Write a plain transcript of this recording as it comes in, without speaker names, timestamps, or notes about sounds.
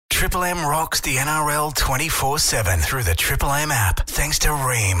Triple M rocks the NRL 24/7 through the Triple M app. Thanks to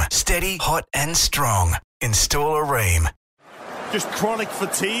Ream. Steady, hot and strong. Install a Ream. Just chronic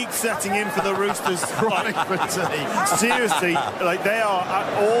fatigue setting in for the Roosters. Chronic fatigue. Seriously, like they are,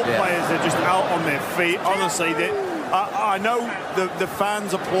 all players are just out on their feet. Honestly, I know the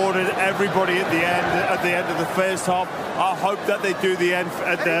fans applauded everybody at the end of the first half. I hope that they do the end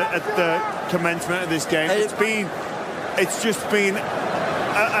at the commencement of this game. It's just been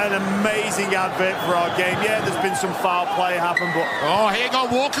an amazing advert for our game. Yeah, there's been some foul play happen, but... Oh, hang on,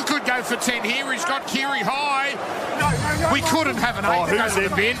 Walker could go for 10 here. He's got Keary high. We couldn't have an 8 go to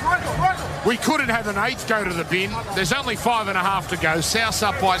the bin. We couldn't have an 8 go to the bin. There's only 5.5 to go. South's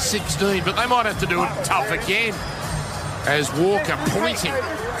up by 16, but they might have to do it tough again. As Walker pointing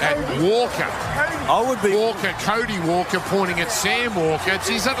at Walker. Cody Walker pointing at Sam Walker.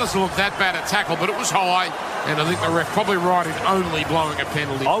 Geez, that doesn't look that bad a tackle, but it was high, and I think the ref probably right in only blowing a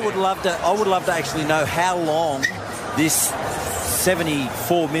penalty. I would love to actually know how long this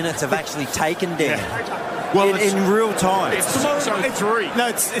 74 minutes have actually taken, Dan. Yeah. Well, in real time. It's 6:03. No,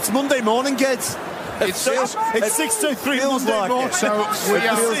 it's Monday morning, kids. It's 6:03 Monday morning. So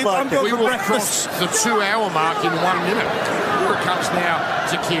we will cross the 2-hour mark in 1 minute. Here it comes now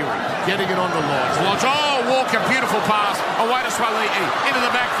to Keary, getting it on to Lodge. Oh, Walker, beautiful pass. Away to Swaliti, into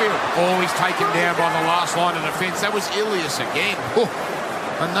the backfield. Oh, he's taken down by the last line of defence. That was Ilias again.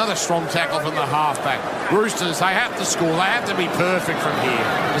 Another strong tackle from the halfback. Roosters, they have to score. They have to be perfect from here.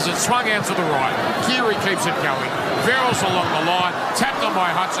 As it swung out to the right, Keary keeps it going. Verrills along the line, tapped on by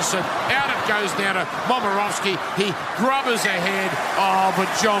Hutchison. Out it goes down to Momirovski. He grubbers ahead. Oh, but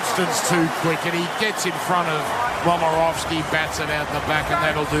Johnston's too quick, and he gets in front of Momirovski, bats it out the back, and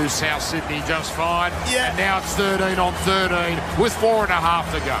that'll do South Sydney just fine. Yeah. And now it's 13 on 13 with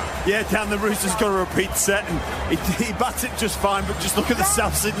 4.5 to go. Yeah, Dan, the Roosters got a repeat set, and he bats it just fine, but just look at the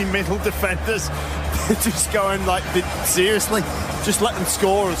South Sydney middle defenders. They're just going like, seriously, just let them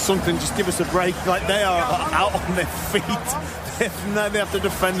score or something, just give us a break. Like, they are out on their feet. Now they have to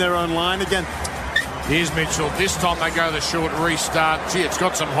defend their own line again. Here's Mitchell. This time they go the short restart. Gee, it's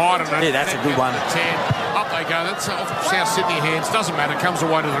got some height on it. Yeah, that's a good one. 10. Up they go. That's off South Sydney hands. Doesn't matter. Comes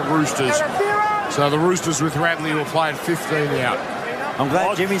away to the Roosters. So the Roosters with Radley will play at 15 out. I'm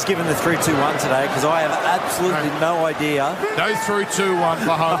glad Jimmy's given the 3-2-1 today, because I have absolutely no idea. No 3-2-1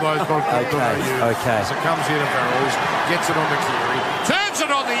 for Hobos. Okay. As it comes here to Verrills, gets it on to Keary, turns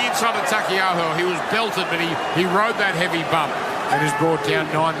it on the inside of Takiaho. He was belted, but he rode that heavy bump and is brought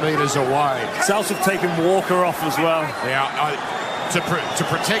down 9 metres away. Souths have taken Walker off as well. Yeah, to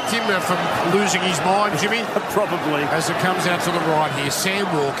protect him from losing his mind, Jimmy? Probably. As it comes out to the right here, Sam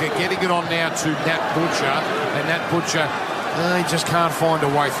Walker getting it on now to Nat Butcher, and Nat Butcher, he just can't find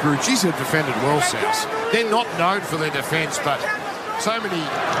a way through. Geez, they've defended well, South. They're not known for their defence, but so many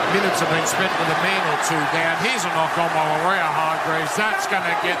minutes have been spent with a man or two down. Here's a knock on by Maria Hargreaves. That's going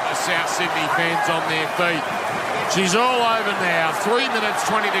to get the South Sydney fans on their feet. She's all over now. 3 minutes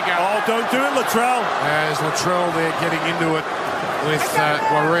 20 to go. Oh, don't do it, Latrell. As Latrell there getting into it with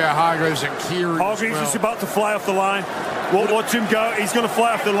Maria Hargreaves and Keary. Hargreaves is about to fly off the line. Watch him go. He's going to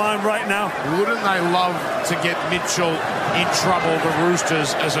fly off the line right now. Wouldn't they love to get Mitchell in trouble, the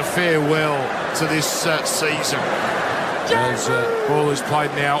Roosters, as a farewell to this season? As ball is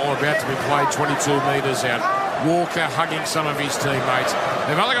played now, or about to be played, 22 metres out. Walker hugging some of his teammates.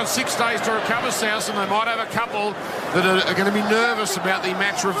 They've only got 6 days to recover, South, and they might have a couple that are going to be nervous about the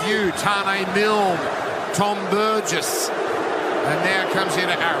match review. Tane Milne, Tom Burgess. And now comes here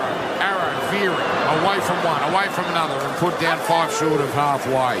to Arrow veering away from one, away from another, and put down 5 short of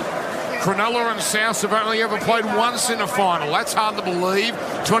halfway. Cronulla and South have only ever played once in a final. That's hard to believe.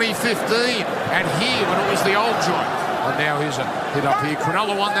 2015. And here, when it was the old joint. And now here's a hit up here.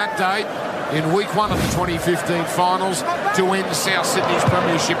 Cronulla won that day in week 1 of the 2015 finals to end South Sydney's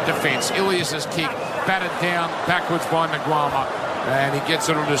premiership defence. Ilias's kick batted down backwards by Nguama. And he gets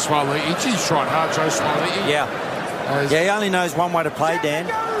it onto Swaliti. He's tried hard, Joe Swaliti. Yeah. He only knows one way to play, Dan.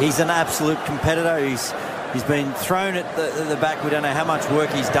 He's an absolute competitor. He's been thrown at the back. We don't know how much work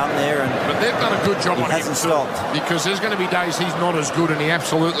he's done there. But they've done a good job on him. He hasn't stopped. Because there's going to be days he's not as good, and he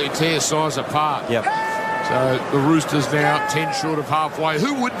absolutely tears size apart. Yep. So the Roosters now 10 short of halfway.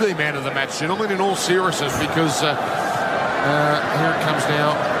 Who would be man of the match, gentlemen, in all seriousness? Because here it comes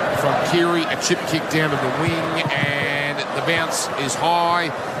now from Keary, a chip kick down to the wing, and the bounce is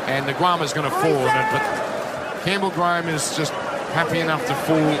high, and the Nguama's going to fall on it. But Campbell Graham is just happy enough to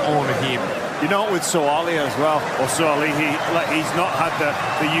fall on him. You know, with Soali as well, or Soali, he's not had the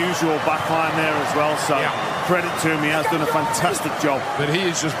usual backline there as well, so credit to him, he has done a fantastic job. But he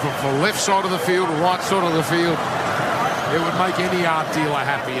is just from the left side of the field, right side of the field. It would make any art dealer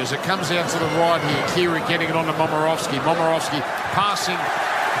happy as it comes out to the right here. Kiri getting it on to Momirovski. Momirovski passing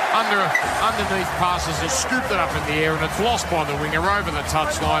underneath passes and scooped it up in the air, and it's lost by the winger over the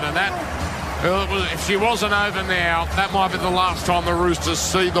touchline. And that, if she wasn't over now, that might be the last time the Roosters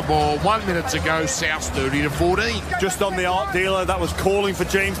see the ball. 1 minute to go, South's 30-14. Just on the art dealer that was calling for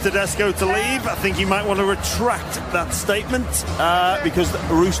James Tedesco to leave, I think he might want to retract that statement because the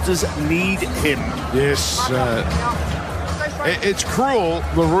Roosters need him. Yes. It's cruel,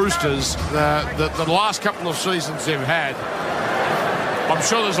 the Roosters, the last couple of seasons they've had. I'm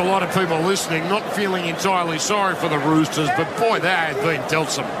sure there's a lot of people listening not feeling entirely sorry for the Roosters, but boy, they have been dealt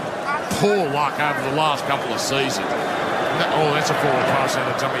some poor luck over the last couple of seasons. Oh, that's a forward pass out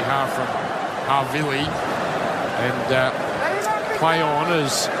of dummy half from Harvili. And play on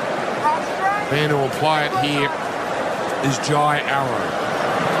as man who will play it here is Jai Arrow.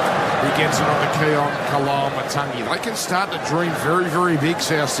 He gets it on the key on Kalal Matangi. They can start to dream very, very big,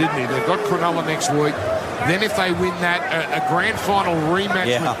 South Sydney. They've got Cronulla next week. Then if they win that, a grand final rematch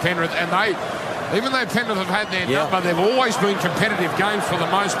with Penrith, and even though Penrith have had their number, they've always been competitive games for the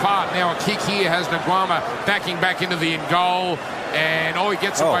most part. Now a kick here has Nguama backing back into the end goal, and he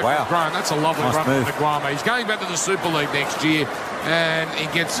gets away from Graham. That's a lovely run from Nguama. He's going back to the Super League next year, and he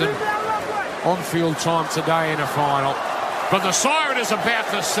gets some on-field time today in a final. But the siren is about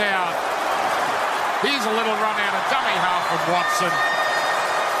to sound. Here's a little run out of dummy half from Watson.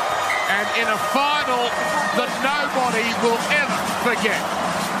 And in a final that nobody will ever forget,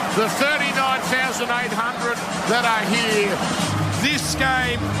 the 39,800 that are here, this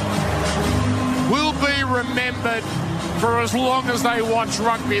game will be remembered for as long as they watch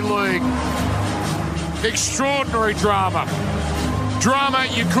rugby league. Extraordinary drama. Drama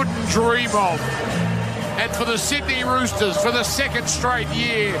you couldn't dream of. And for the Sydney Roosters, for the second straight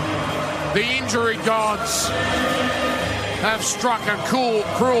year, the injury gods have struck a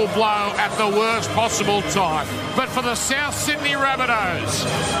cruel blow at the worst possible time. But for the South Sydney Rabbitohs,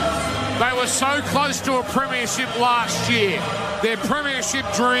 they were so close to a premiership last year. Their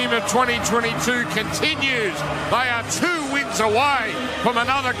premiership dream of 2022 continues. They are 2 wins away from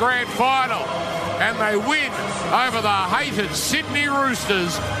another grand final. And they win over the hated Sydney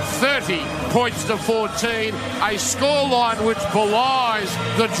Roosters 30 points to 14, a scoreline which belies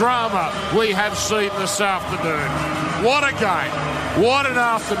the drama we have seen this afternoon. What a game. What an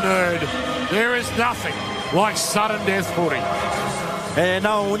afternoon. There is nothing like sudden death footy. And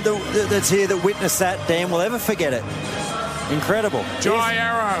no one that's here that witnessed that, Dan, will ever forget it. Incredible. Jai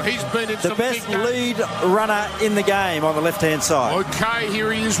Arrow, he's been in the best lead runner in the game on the left-hand side. Okay,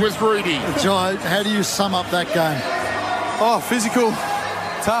 here he is with Rudy. Jai, how do you sum up that game? Oh, physical,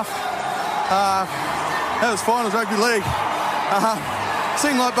 tough. That was finals rugby league.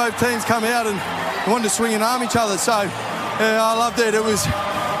 Seemed like both teams come out and wanted to swing and arm each other. So I loved it. It was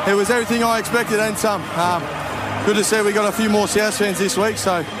everything I expected and some. Good to see we got a few more South fans this week,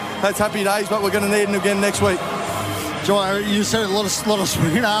 so that's happy days. But we're going to need them again next week. Jai, you said a lot of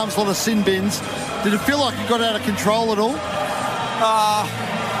swinging arms, a lot of sin bins. Did it feel like you got out of control at all?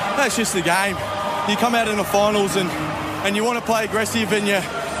 That's just the game. You come out in the finals and you want to play aggressive and you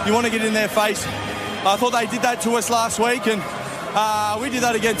want to get in their face. I thought they did that to us last week, and we did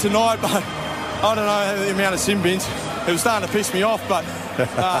that again tonight, but I don't know the amount of sin bins. It was starting to piss me off, but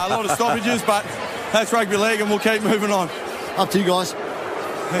a lot of stoppages, but that's rugby league and we'll keep moving on. Up to you guys.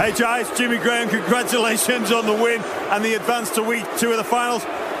 Hey, Jai, it's Jimmy Graham. Congratulations on the win and the advance to week 2 of the finals.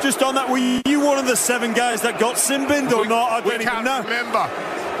 Just on that, were you one of the 7 guys that got sin-binned or not? I don't even know. Remember.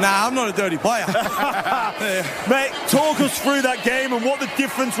 Nah, I'm not a dirty player. Mate, talk us through that game and what the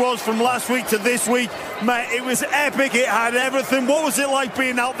difference was from last week to this week. Mate, it was epic. It had everything. What was it like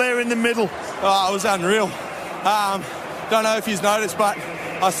being out there in the middle? Oh, it was unreal. Don't know if you've noticed, but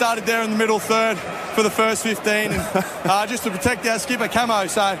I started there in the middle third for the first 15 and just to protect our skipper Camo.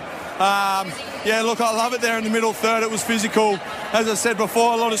 So look, I love it there in the middle third. It was physical, as I said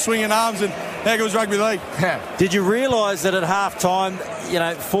before, a lot of swinging arms, and heck, it was rugby league. Did you realise that at half time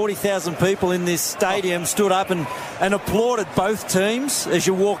 40,000 people in this stadium stood up and applauded both teams as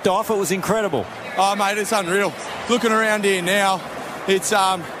you walked off? It was incredible. Oh mate, it's unreal. Looking around here now, it's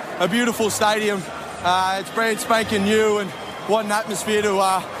a beautiful stadium. It's brand spanking new, and what an atmosphere to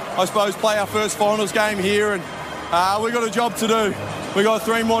I suppose play our first finals game here, and we've got a job to do. We've got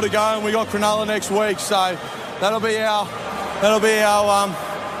 3 more to go, and we've got Cronulla next week, so that'll be our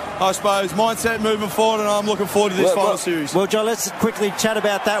I suppose mindset moving forward, and I'm looking forward to this final series. Well, John, let's quickly chat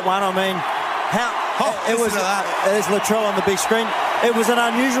about that one. I mean, there's Latrell on the big screen. It was an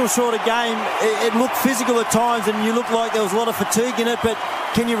unusual sort of game. It looked physical at times, and you looked like there was a lot of fatigue in it, but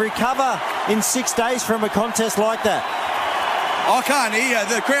can you recover in 6 days from a contest like that? I can't hear.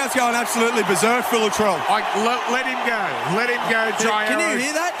 The crowd's going absolutely berserk for Latrell. Let him go. Let him go, Jai. Can you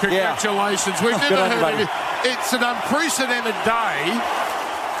hear that? Congratulations. Yeah. We've never heard it. It's an unprecedented day.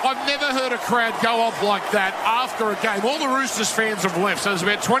 I've never heard a crowd go up like that after a game. All the Roosters fans have left, so there's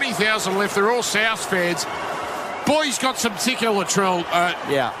about 20,000 left. They're all South fans. Boy, he's got some ticker, Latrell.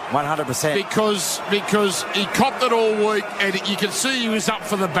 100%. Because he copped it all week, and you can see he was up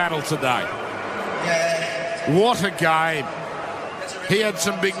for the battle today. What a game. He had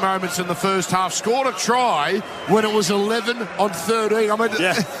some big moments in the first half. Scored a try when it was 11 on 13. I mean,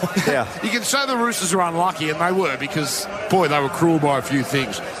 you can say the Roosters are unlucky, and they were, because, boy, they were cruel by a few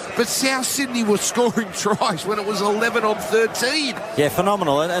things. But South Sydney was scoring tries when it was 11 on 13. Yeah,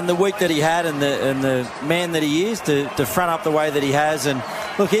 phenomenal. And the week that he had and the man that he is to front up the way that he has. And,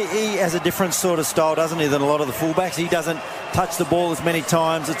 look, he has a different sort of style, doesn't he, than a lot of the fullbacks. He doesn't touch the ball as many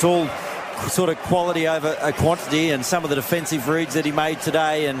times. It's all sort of quality over a quantity, and some of the defensive reads that he made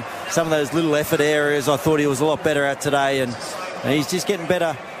today and some of those little effort areas I thought he was a lot better at today, and he's just getting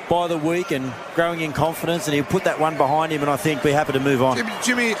better by the week and growing in confidence, and he'll put that one behind him, and I think we're happy to move on.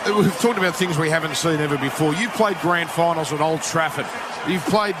 Jimmy, we've talked about things we haven't seen ever before. You've played grand finals at Old Trafford. You've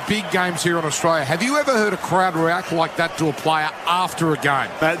played big games here in Australia. Have you ever heard a crowd react like that to a player after a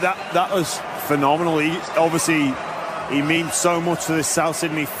game? That was phenomenal. He means so much to the South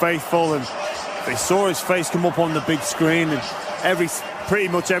Sydney faithful, and they saw his face come up on the big screen, and pretty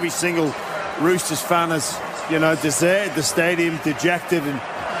much every single Roosters fan has, deserted the stadium, dejected, and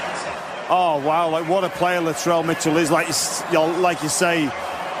oh wow, like what a player Latrell Mitchell is. Like you say,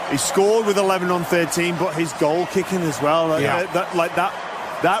 he scored with 11 on 13, but his goal kicking as well.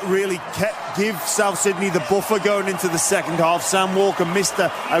 That really give South Sydney the buffer going into the second half. Sam Walker missed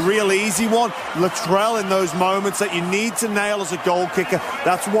a real easy one. Latrell, in those moments that you need to nail as a goal kicker,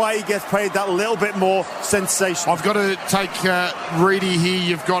 that's why he gets paid that little bit more sensational. I've got to take Reedy here.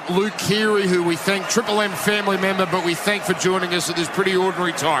 You've got Luke Keary, who we thank, Triple M family member, but we thank for joining us at this pretty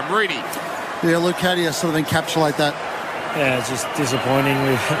ordinary time. Reedy. Yeah, Luke, how do you sort of encapsulate that? Yeah, it's just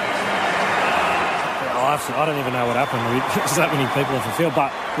disappointing. I don't even know what happened. There's that many people off the field,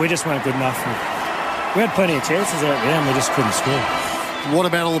 but we just weren't good enough. We had plenty of chances out there, and we just couldn't score. What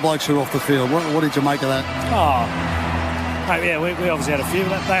about all the blokes who were off the field? What did you make of that? We obviously had a few.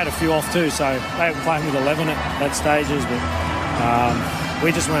 They had a few off too, so they were playing with 11 at stages, but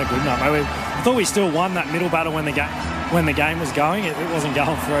we just weren't good enough. I thought we still won that middle battle when the game was going. It wasn't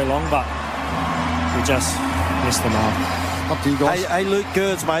going for very long, but we just missed the mark. Up to you guys. Hey, Luke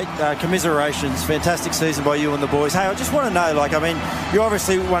Gerds, mate, commiserations. Fantastic season by you and the boys. Hey, I just want to know, you're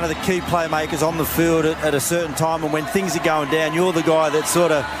obviously one of the key playmakers on the field at a certain time, and when things are going down, you're the guy that's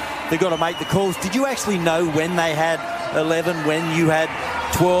they've got to make the calls. Did you actually know when they had 11, when you had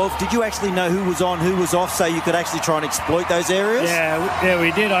 12? Did you actually know who was on, who was off, so you could actually try and exploit those areas? Yeah,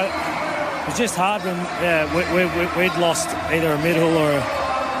 we did. It was just hard when we'd lost either a middle or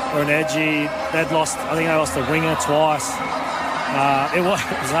an edgy. I think they lost a winger twice. It was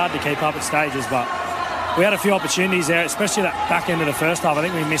hard to keep up at stages, but we had a few opportunities there, especially that back end of the first half. I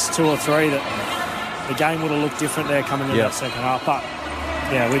think we missed 2 or 3 that the game would have looked different there coming into that second half. But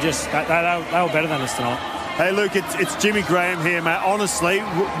yeah, they were better than us tonight. Hey, Luke, it's Jimmy Graham here, mate. Honestly,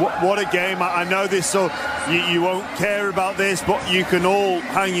 what a game. I know this, so you won't care about this, but you can all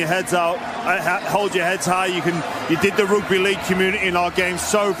hang your heads out, hold your heads high. You did the rugby league community in our game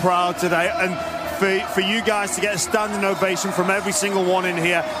so proud today, and for you guys to get a standing ovation from every single one in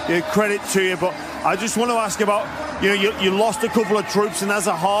here, credit to you. But I just want to ask about, you lost a couple of troops, and as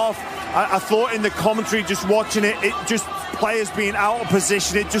a half, I thought in the commentary, just watching it just players being out of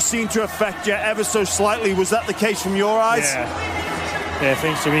position, it just seemed to affect you ever so slightly. Was that the case from your eyes? Yeah,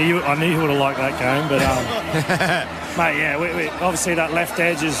 thanks, Jimmy. I knew you would have liked that game, but mate, we obviously that left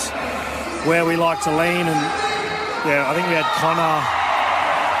edge is where we like to lean, and I think we had Connor,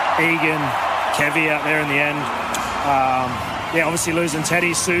 Egan, Kevy out there in the end. Obviously losing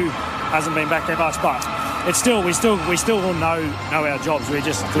Teddy, Sue hasn't been back there much, but it's still we still all know our jobs. We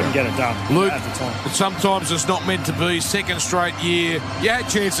just couldn't get it done, Luke, at the time. Sometimes it's not meant to be. Second straight year, you had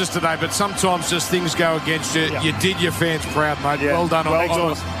chances today, but sometimes just things go against you. You did your fans proud, mate. Well done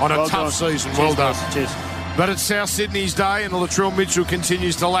on a tough season. Well done. Cheers. But it's South Sydney's day, and Latrell Mitchell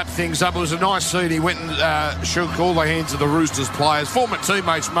continues to lap things up. It was a nice scene. He went and shook all the hands of the Roosters players, former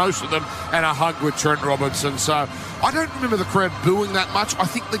teammates, most of them, and a hug with Trent Robinson. So I don't remember the crowd booing that much. I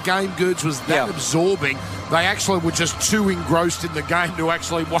think the game, Gerds, was that absorbing they actually were just too engrossed in the game to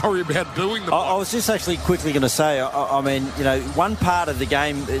actually worry about doing the I was just actually quickly going to say, I mean, you know, one part of the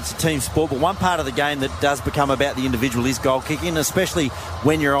game, it's a team sport, but one part of the game that does become about the individual is goal kicking, especially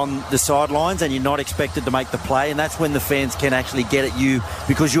when you're on the sidelines and you're not expected to make the play, and that's when the fans can actually get at you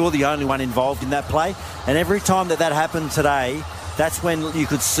because you're the only one involved in that play. And every time that happened today, that's when you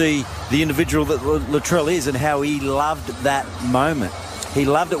could see the individual that Latrell is and how he loved that moment. He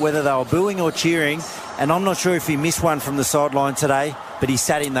loved it whether they were booing or cheering, and I'm not sure if he missed one from the sideline today, but he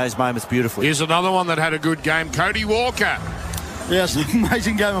sat in those moments beautifully. Here's another one that had a good game, Cody Walker. Yeah, it's an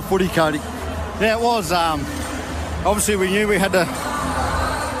amazing game of footy, Cody. Yeah, it was. Obviously, we knew we had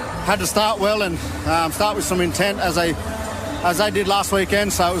to start well and start with some intent as they did last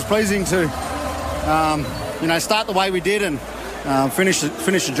weekend. So it was pleasing to, start the way we did and finish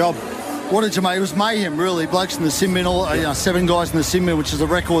the job. What did you make? It was mayhem, really. Blokes in the sin bin, 7 guys in the sin bin, which is a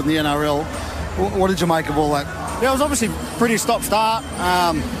record in the NRL. What did you make of all that? Yeah, it was obviously pretty stop-start.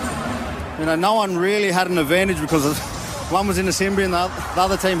 No one really had an advantage because one was in the sin bin, the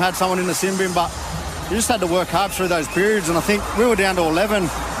other team had someone in the sin bin, but you just had to work hard through those periods. And I think we were down to 11.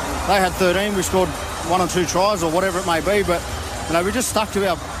 They had 13. We scored 1 or 2 tries or whatever it may be, but we just stuck to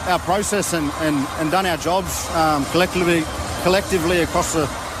our process and done our jobs collectively across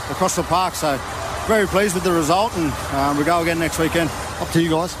the park. So very pleased with the result, and we go again next weekend. Up to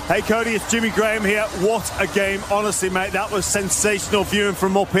you guys. Hey Cody, it's Jimmy Graham here. What a game, honestly, mate. That was sensational viewing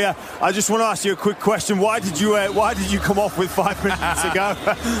from up here. I just want to ask you a quick question. Why did you come off with 5 minutes ago?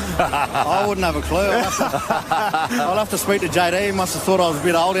 I wouldn't have a clue. I'll have to speak to JD. He must have thought I was a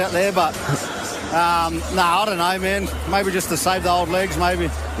bit old out there, but I don't know, man. Maybe just to save the old legs,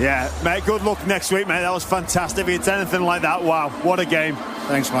 maybe. Yeah, mate, good luck next week, mate. That was fantastic. If it's anything like that, wow, what a game.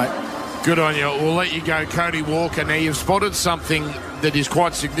 Thanks, mate. Good on you. We'll let you go, Cody Walker. Now, you've spotted something that is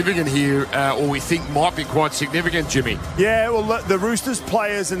quite significant here, or we think might be quite significant, Jimmy. Yeah, well, look, the Roosters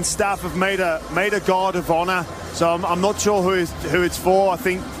players and staff have made a guard of honour, so I'm not sure who it's for. I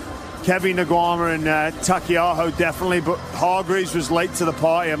think Kevin Naguama and Takiaho definitely, but Hargreaves was late to the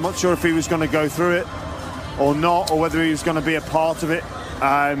party. I'm not sure if he was going to go through it or not, or whether he was going to be a part of it.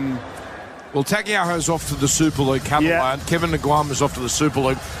 Well, Takiaho's off to the Super League Cup alone. Kevin Naguama's off to the Super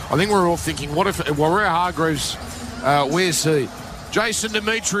League. I think we're all thinking, what if Warrior Hargreaves, where's he? Jason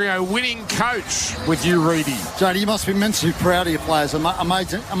Demetrio, winning coach with you, Reedy. JD, you must be immensely proud of your players.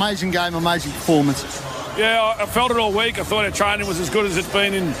 Amazing game, amazing performance. Yeah, I felt it all week. I thought our training was as good as it's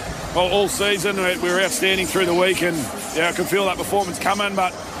been in all season. We were outstanding through the week, and I could feel that performance coming,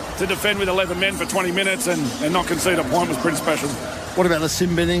 but to defend with 11 men for 20 minutes and not concede a point was pretty special. What about the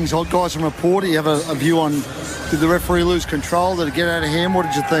sin binnings? Old guys from report, do you have a view on, did the referee lose control? Did it get out of hand? What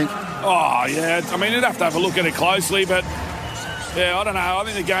did you think? Oh, yeah. I mean, you'd have to have a look at it closely, but, yeah, I don't know. I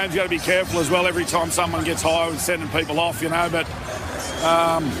think the game's got to be careful as well every time someone gets high with sending people off, but,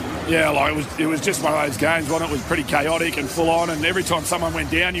 it was just one of those games, wasn't it? It was pretty chaotic and full on, and every time someone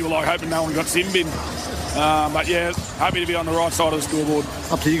went down, you were like hoping no one got sin binned. But yeah, happy to be on the right side of the scoreboard.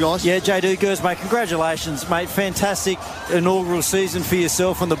 Up to you guys. Yeah, JD Gers, mate, congratulations, mate. Fantastic inaugural season for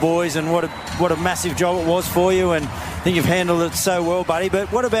yourself and the boys, and what a massive job it was for you, and I think you've handled it so well, buddy.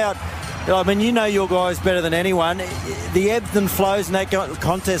 But what about, I mean, you know your guys better than anyone. The ebbs and flows in that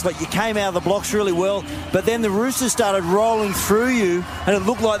contest, like you came out of the blocks really well, but then the Roosters started rolling through you, and it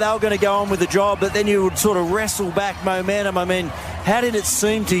looked like they were going to go on with the job, but then you would sort of wrestle back momentum. I mean, how did it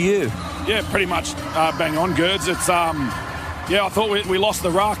seem to you? Yeah, pretty much bang on, Gerds. It's I thought we lost the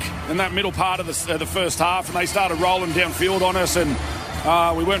ruck in that middle part of the first half, and they started rolling downfield on us, and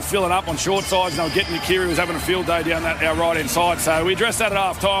we weren't filling up on short sides, and they were getting Kiri was having a field day down our right-hand side. So we addressed that at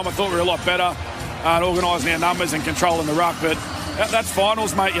half-time. I thought we were a lot better at organising our numbers and controlling the ruck, but that's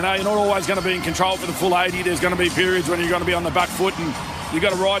finals, mate. You're not always going to be in control for the full 80. There's going to be periods when you're going to be on the back foot, and you've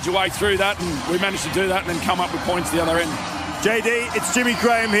got to ride your way through that, and we managed to do that and then come up with points the other end. JD, it's Jimmy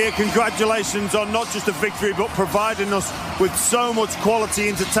Graham here. Congratulations on not just a victory, but providing us with so much quality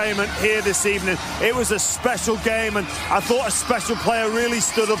entertainment here this evening. It was a special game, and I thought a special player really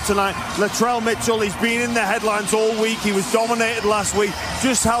stood up tonight. Latrell Mitchell, he's been in the headlines all week. He was dominated last week.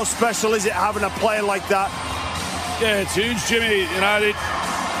 Just how special is it having a player like that? Yeah, it's huge, Jimmy.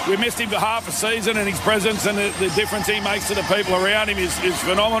 We missed him for half a season, and his presence and the difference he makes to the people around him is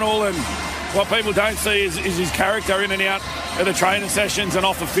phenomenal. And what people don't see is his character in and out of the training sessions and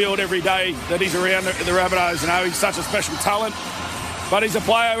off the field every day that he's around the Rabbitohs. He's such a special talent. But he's a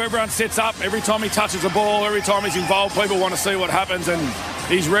player who everyone sets up. Every time he touches the ball, every time he's involved, people want to see what happens. And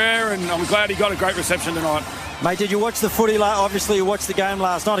he's rare, and I'm glad he got a great reception tonight. Mate, did you watch the footy? Obviously, you watched the game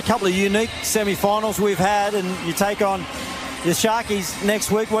last night. A couple of unique semi-finals we've had, and you take on the Sharkies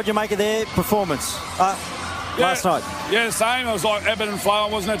next week. What do you make of their performance? last night? Yeah, the same. It was like ebb and flow,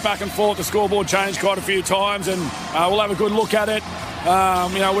 wasn't it? Back and forth. The scoreboard changed quite a few times, and we'll have a good look at it.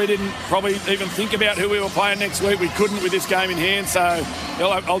 We didn't probably even think about who we were playing next week. We couldn't with this game in hand, so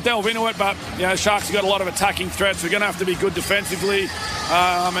I'll delve into it. But Sharks have got a lot of attacking threats. We're going to have to be good defensively.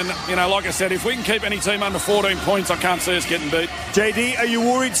 Like I said, if we can keep any team under 14 points, I can't see us getting beat. JD, are you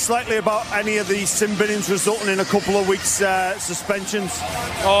worried slightly about any of these sin binnings resulting in a couple of weeks suspensions?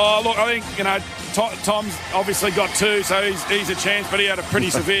 Oh, look, I think Tom's obviously got 2, so he's a chance, but he had a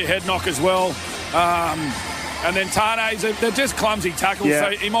pretty severe head knock as well. And then Tane's, they're just clumsy tackles,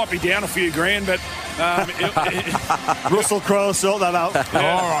 so he might be down a few grand, but... Russell Crowe, sort that out.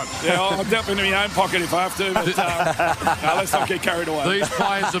 Yeah. All right. Yeah, I'll definitely in my own pocket if I have to, but let's not get carried away. These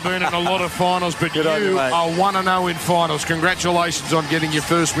players have been in a lot of finals, but you are 1-0 in finals. Congratulations on getting your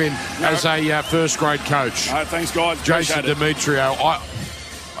first win as a first-grade coach. Thanks, guys. Jason Demetrio.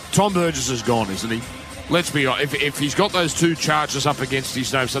 Tom Burgess is gone, isn't he? Let's be honest. If he's got those 2 charges up against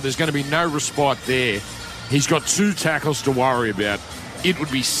his name, so there's going to be no respite there. He's got 2 tackles to worry about. It would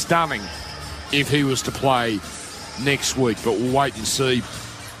be stunning if he was to play next week, but we'll wait and see.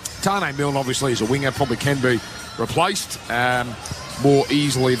 Tane Milne obviously is a winger, probably can be replaced more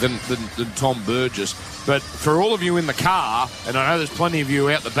easily than Tom Burgess. But for all of you in the car, and I know there's plenty of you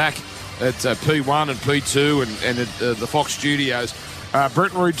out the back at P1 and P2 and at the Fox Studios,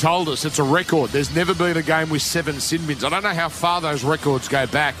 Brent Reid told us it's a record. There's never been a game with 7 sin bins. I don't know how far those records go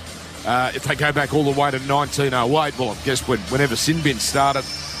back. If they go back all the way to 1908, well, I guess whenever sin bin started,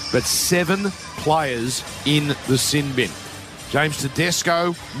 but 7 players in the sin bin. James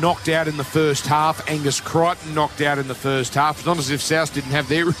Tedesco knocked out in the first half. Angus Crichton knocked out in the first half. It's not as if South didn't have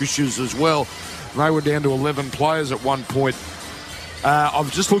their issues as well. They were down to 11 players at one point.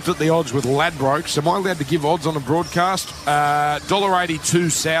 I've just looked at the odds with Ladbrokes. Am I allowed to give odds on a broadcast?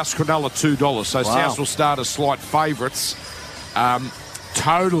 $1.82 South, Cronulla $2. So South will start as slight favourites.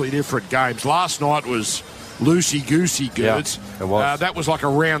 Totally different games. Last night was loosey-goosey, Gerds. Yeah, it was. That was like a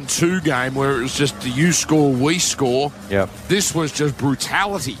round 2 game where it was just you score, we score. Yep. This was just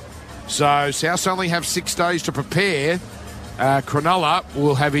brutality. So South only have 6 days to prepare. Cronulla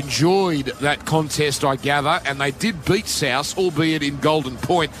will have enjoyed that contest, I gather, and they did beat South, albeit in Golden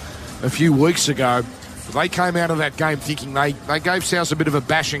Point a few weeks ago. They came out of that game thinking they gave South a bit of a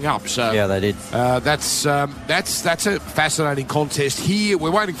bashing up. So yeah, they did. That's a fascinating contest here.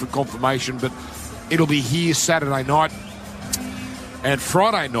 We're waiting for confirmation, but it'll be here Saturday night and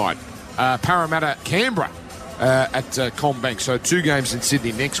Friday night. Parramatta, Canberra at CommBank. So 2 games in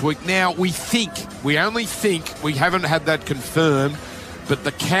Sydney next week. Now we only think, we haven't had that confirmed, but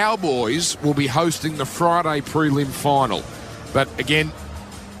the Cowboys will be hosting the Friday prelim final. But again,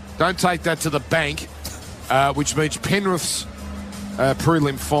 don't take that to the bank. Which means Penrith's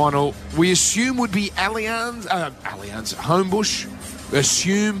prelim final, we assume would be Allianz, Homebush,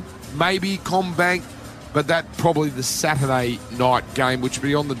 assume, maybe CommBank, but that probably the Saturday night game, which would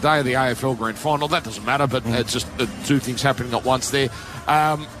be on the day of the AFL Grand Final. That doesn't matter, but it's just 2 things happening at once there.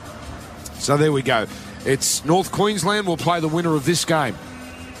 So there we go. It's North Queensland will play the winner of this game.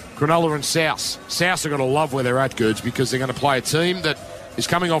 Cronulla and South. South are going to love where they're at, Gerds, because they're going to play a team that is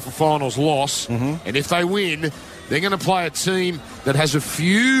coming off a finals loss, and if they win, they're going to play a team that has a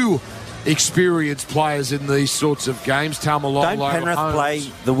few experienced players in these sorts of games. Tamalolo, don't Penrith play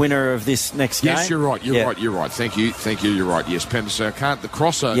the winner of this next game? Yes, you're right. You're right. Thank you. You're right. Yes, Penrith. So I can't. The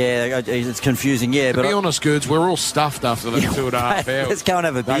crossover. Yeah, it's confusing. Yeah, but be honest, Gerds, we're all stuffed after the 2.5 hours. Let's go and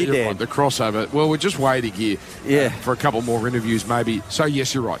have a beer, Dan. Right, the crossover. Well, we're just waiting here. For a couple more interviews, maybe. So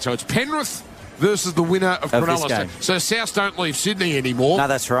yes, you're right. So it's Penrith versus the winner of Cronulla. So South don't leave Sydney anymore. No,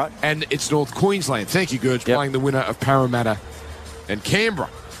 that's right. And it's North Queensland. Thank you, Gerds, playing the winner of Parramatta and Canberra.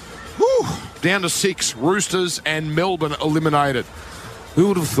 Whew, down to 6. Roosters and Melbourne eliminated. Who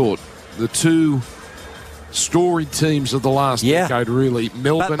would have thought the 2 storied teams of the last decade, really?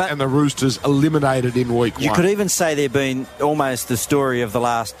 Melbourne and the Roosters eliminated in week 1. You could even say they've been almost the story of the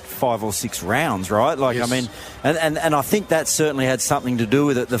last 5 or 6 rounds, right? I mean, and I think that certainly had something to do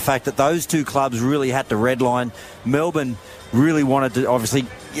with it. The fact that those 2 clubs really had to redline. Melbourne really wanted to obviously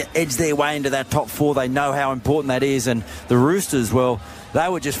edge their way into that top 4. They know how important that is. And the Roosters, well, they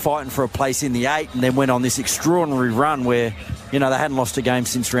were just fighting for a place in the 8 and then went on this extraordinary run where, they hadn't lost a game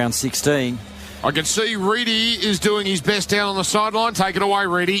since round 16. I can see Reedy is doing his best down on the sideline. Take it away,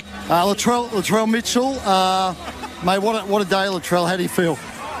 Reedy. Latrell Mitchell. Mate, what a day, Latrell. How do you feel?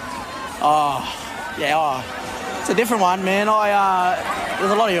 It's a different one, man.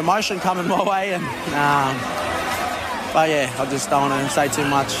 There's a lot of emotion coming my way, and but I just don't want to say too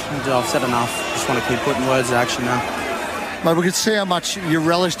much. I've said enough. Just want to keep putting words to action now. Mate, we could see how much you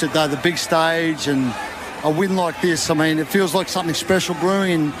relished it, though, the big stage and a win like this. I mean, it feels like something special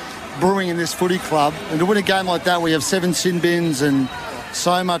brewing in this footy club. And to win a game like that, we have 7 sin bins and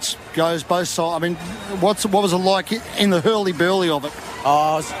so much goes both sides. I mean, what was it like in the hurly-burly of it?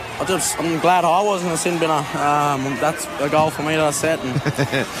 I'm glad I wasn't a sin binner. That's a goal for me that I set, and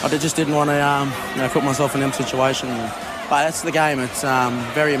I just didn't want to put myself in them situation. But that's the game. It's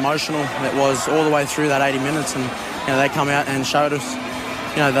very emotional. It was all the way through that 80 minutes, and they come out and showed us,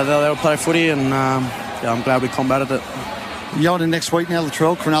 they'll play footy, and I'm glad we combated it. You're on to next week now,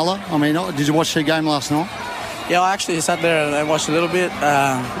 Latrell, Cronulla. I mean, did you watch their game last night? Yeah, I actually sat there and watched a little bit.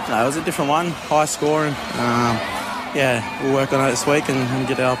 It was a different one, high scoring. We'll work on it this week and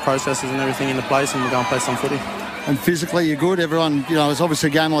get our processes and everything into place, and we'll go and play some footy. And physically, you're good. Everyone, it's obviously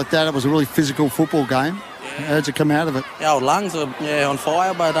a game like that. It was a really physical football game. Yeah. How'd you come out of it? Yeah, our lungs are on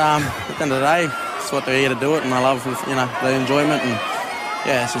fire, but at the end of the day, it's what they're here to do it, and I love the enjoyment, and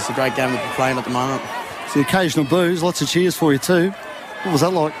it's just a great game to be playing at the moment. It's the occasional boos, lots of cheers for you too. What was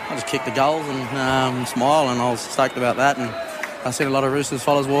that like? I just kicked the goals and smile, and I was stoked about that. And I seen a lot of Roosters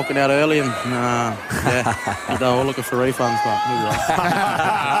fellas walking out early, and they were looking for refunds, but here we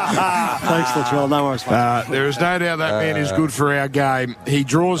are. Thanks, Latrell. No worries. There is no doubt that man is good for our game. He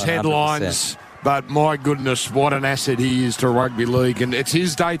draws 100%. Headlines, but my goodness, what an asset he is to rugby league. And it's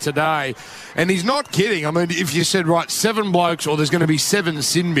his day today. And he's not kidding. I mean, if you said, right, 7 blokes, or there's going to be 7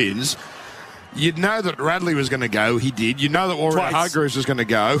 sin bins, you'd know that Radley was going to go. He did. You know that Warren Hargreaves was going to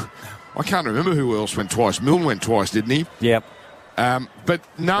go. I can't remember who else went twice. Milne went twice, didn't he? Yep. But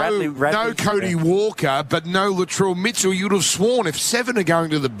no Cody Walker, but no Latrell Mitchell. You'd have sworn if 7 are going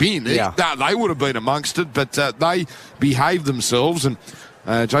to the bin, they would have been amongst it, but they behaved themselves. And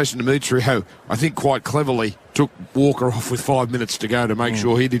Jason Demetriou, I think quite cleverly, took Walker off with 5 minutes to go to make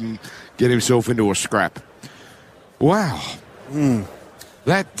sure he didn't get himself into a scrap. Wow.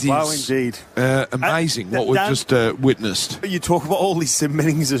 That is indeed. Amazing what we've just witnessed. You talk about all these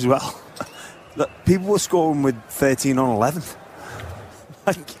submittings as well. Look, people were scoring with 13 on 11.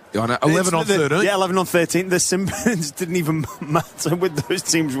 I know, 11 on 13. Yeah, 11 on 13. The Simmons didn't even matter with those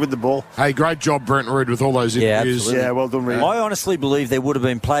teams with the ball. Hey, great job, Brent Reid, with all those interviews. Yeah, well done, Reid. I honestly believe there would have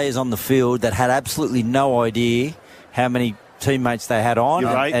been players on the field that had absolutely no idea how many teammates they had on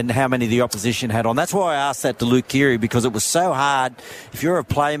and how many the opposition had on. That's why I asked that to Luke Keary, because it was so hard. If you're a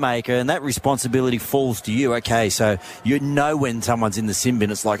playmaker and that responsibility falls to you, okay, so you know when someone's in the sin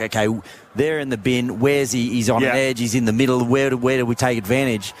bin, it's like, okay, they're in the bin, where's he? He's on an edge, he's in the middle, where do we take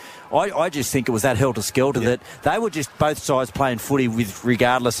advantage? I just think it was that helter-skelter that they were just both sides playing footy with,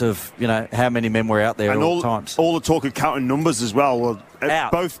 regardless of, how many men were out there at all times. All the talk of counting numbers as well.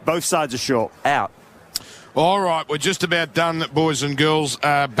 Out. Both sides are short. Out. All right, we're just about done, boys and girls.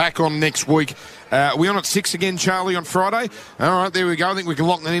 Back on next week. Are we on at 6 again, Charlie, on Friday? All right, there we go. I think we can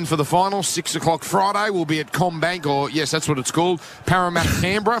lock that in for the final. 6 o'clock Friday. We'll be at CommBank, or yes, that's what it's called, Parramatta,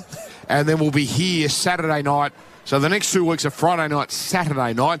 Canberra. And then we'll be here Saturday night. So the next 2 weeks are Friday night,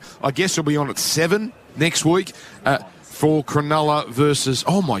 Saturday night. I guess we'll be on at 7 next week for Cronulla versus...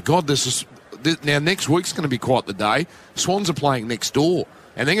 Oh, my God, now next week's going to be quite the day. Swans are playing next door.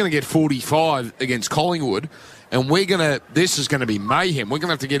 And they're going to get 45 against Collingwood, and this is going to be mayhem. We're going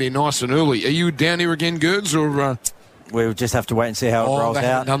to have to get here nice and early. Are you down here again, Gerds, or... We'll just have to wait and see how it rolls out. They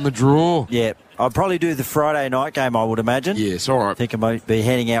haven't done the draw. Yeah. I'll probably do the Friday night game, I would imagine. Yes, all right. I think I might be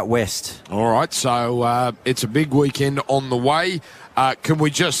heading out west. All right, so it's a big weekend on the way. Can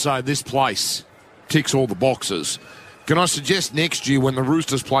we just say this place ticks all the boxes? Can I suggest next year when the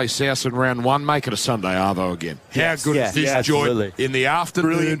Roosters play South in round 1, make it a Sunday Arvo again? Yes. How good is this joint in the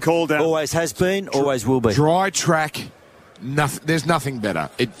afternoon? Brilliant call down. Always has been, always will be. Dry track, there's nothing better.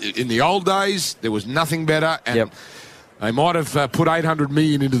 In the old days, there was nothing better. And they might have put $800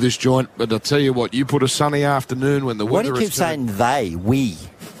 million into this joint, but I'll tell you what, you put a sunny afternoon when the weather is... Why do you keep saying they, we?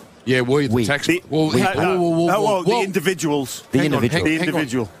 Yeah, the tax... the individuals. The individual. The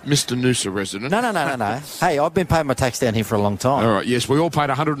individual. Mr. Noosa resident. No. Hey, I've been paying my tax down here for a long time. All right, yes, we all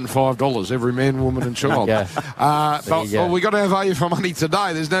paid $105, every man, woman and child. But we got to have value for money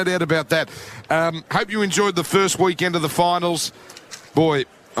today, there's no doubt about that. Hope you enjoyed the first weekend of the finals. Boy,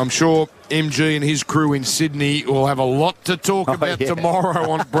 I'm sure MG and his crew in Sydney will have a lot to talk about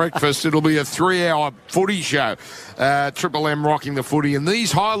tomorrow on breakfast. It'll be a 3-hour footy show. Triple M rocking the footy. And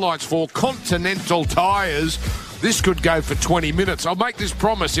these highlights for Continental Tires, this could go for 20 minutes. I'll make this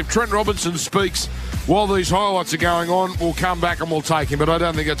promise. If Trent Robinson speaks while these highlights are going on, we'll come back and we'll take him. But I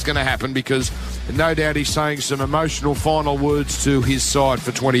don't think that's going to happen because no doubt he's saying some emotional final words to his side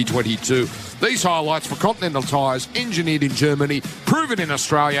for 2022. These highlights for Continental Tires, engineered in Germany, proven in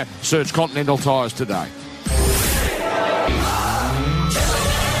Australia. Search Continental Tires today.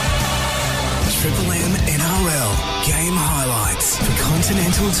 Triple M Game highlights for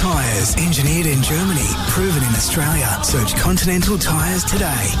Continental Tyres. Engineered in Germany, proven in Australia. Search Continental Tyres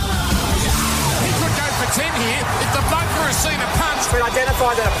today. He could go for 10 here if the bunker has seen a punch. We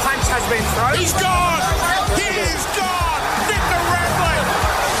identify that a punch has been thrown. He's gone! He is gone! Victor Radley!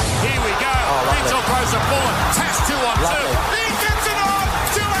 Here we go. Mitchell throws a bullet. Tash 2 on 2. He gets it on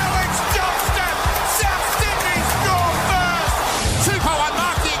to Alex Johnston. South Sydney score first. Tupou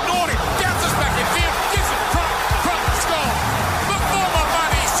unmarked. He ignored him. Bounces back in field. Gives it Cronk scores. The former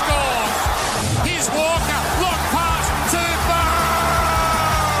money scores. Here's Walker. Long pass. Tupou.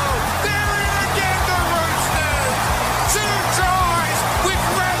 They're in again, the Roosters. 2 tries with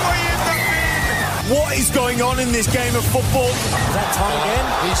Radley in the bin. What is going on in this game of football? Is that time again?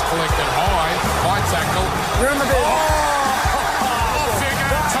 He's collected high tackle. Remember this. Off figure,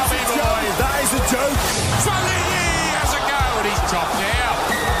 Tommy Boy. That is a joke. He has a go, and he's chopped down.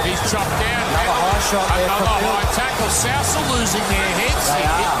 Another high shot there from Another Milne. high tackle. Souths are losing their heads. They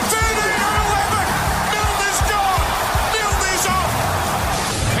are. 13-11. Milner's gone. Milner's off.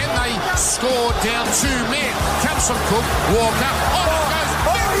 Can they score down 2 men? Comes from Cook. Walker. On it goes.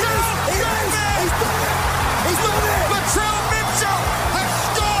 He's not there. Latrell Mitchell has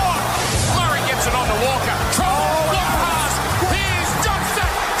scored. Murray gets it on to Walker. Long pass. Here's Johnston.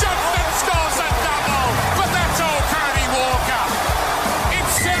 Johnston scores a double. But that's all Cody Walker.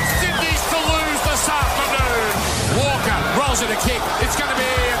 It's South Sydney's to lose this afternoon. Walker rolls it a kick. It's going to be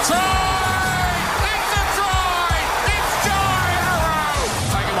a try. It's a try. It's Jai Arrow.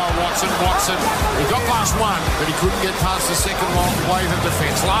 Taken by Watson. He got past one, but he couldn't get past the second wave of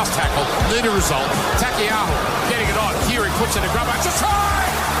defence. Last tackle, need a result. Takiaho getting it on. Here he puts in a grubber. It's a try!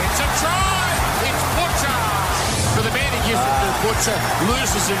 It's a try! It's Butcher! For the man who gives it to Butcher,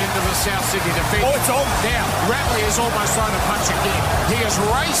 loses it into the South Sydney defence. Oh, it's on. Now, Radley has almost thrown a punch again. He has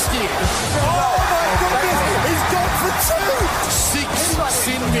raced in. Oh my goodness! He's gone for 2. 6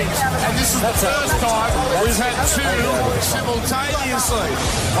 sin bins. And this is the first time we've had 2 simultaneously.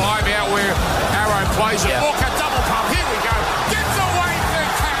 5 out where Arrow plays it. Walker double pump. Here we go. Gets away for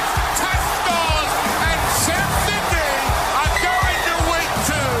Tash. Tash scores. And South Sydney are going to week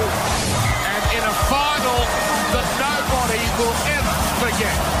 2. And in a final that nobody will ever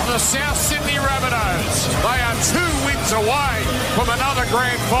forget. The South Sydney Rabbitohs. They are 2 wins away from another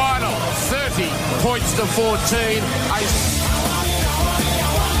grand final. 30 points to 14.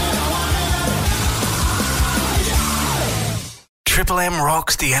 Triple M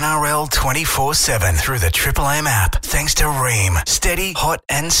rocks the NRL 24/7 through the Triple M app. Thanks to Ream. Steady, hot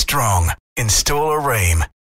and strong. Install a Ream.